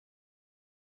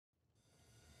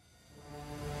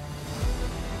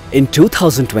In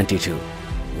 2022,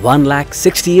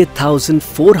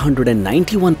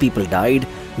 1,68,491 people died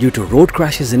due to road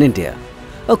crashes in India,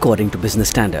 according to Business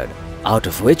Standard, out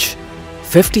of which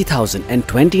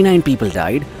 50,029 people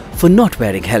died for not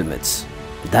wearing helmets.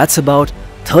 That's about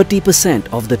 30%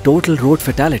 of the total road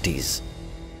fatalities.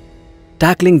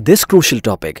 Tackling this crucial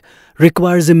topic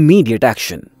requires immediate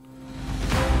action.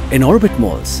 Inorbit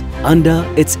Malls, under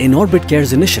its Inorbit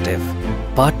Cares initiative,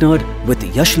 partnered with the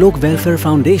Yashlok Welfare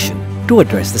Foundation to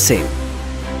address the same.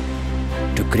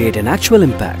 To create an actual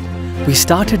impact, we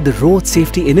started the Road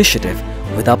Safety Initiative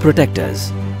with our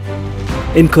protectors.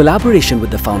 In collaboration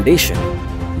with the foundation,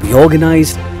 we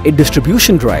organized a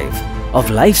distribution drive of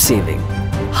life-saving,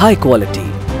 high-quality,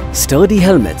 sturdy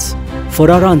helmets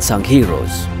for our unsung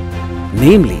heroes,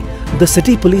 namely the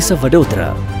City Police of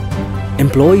Vadodara,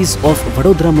 employees of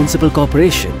Vadodara Municipal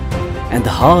Corporation and the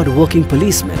hard-working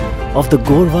policemen of the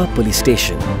Gorva Police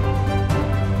Station.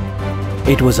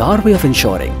 It was our way of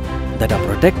ensuring that our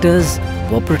protectors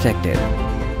were protected.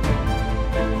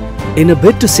 In a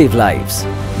bid to save lives,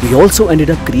 we also ended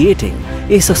up creating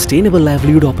a sustainable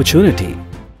livelihood opportunity.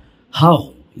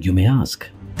 How, you may ask?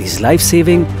 These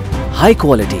life-saving,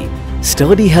 high-quality,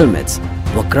 sturdy helmets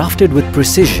were crafted with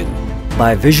precision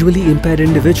by visually impaired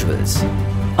individuals,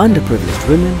 underprivileged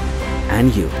women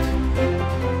and youth.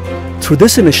 Through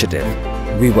this initiative,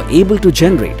 we were able to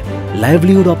generate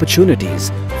livelihood opportunities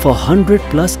for 100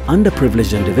 plus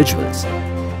underprivileged individuals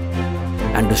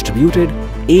and distributed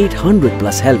 800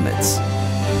 plus helmets.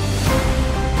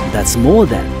 That's more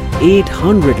than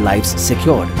 800 lives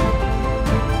secured.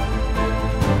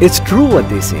 It's true what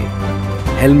they say,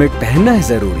 helmet पहनना है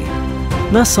जरूरी,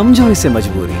 ना समझो इसे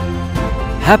मजबूरी.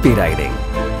 Happy riding!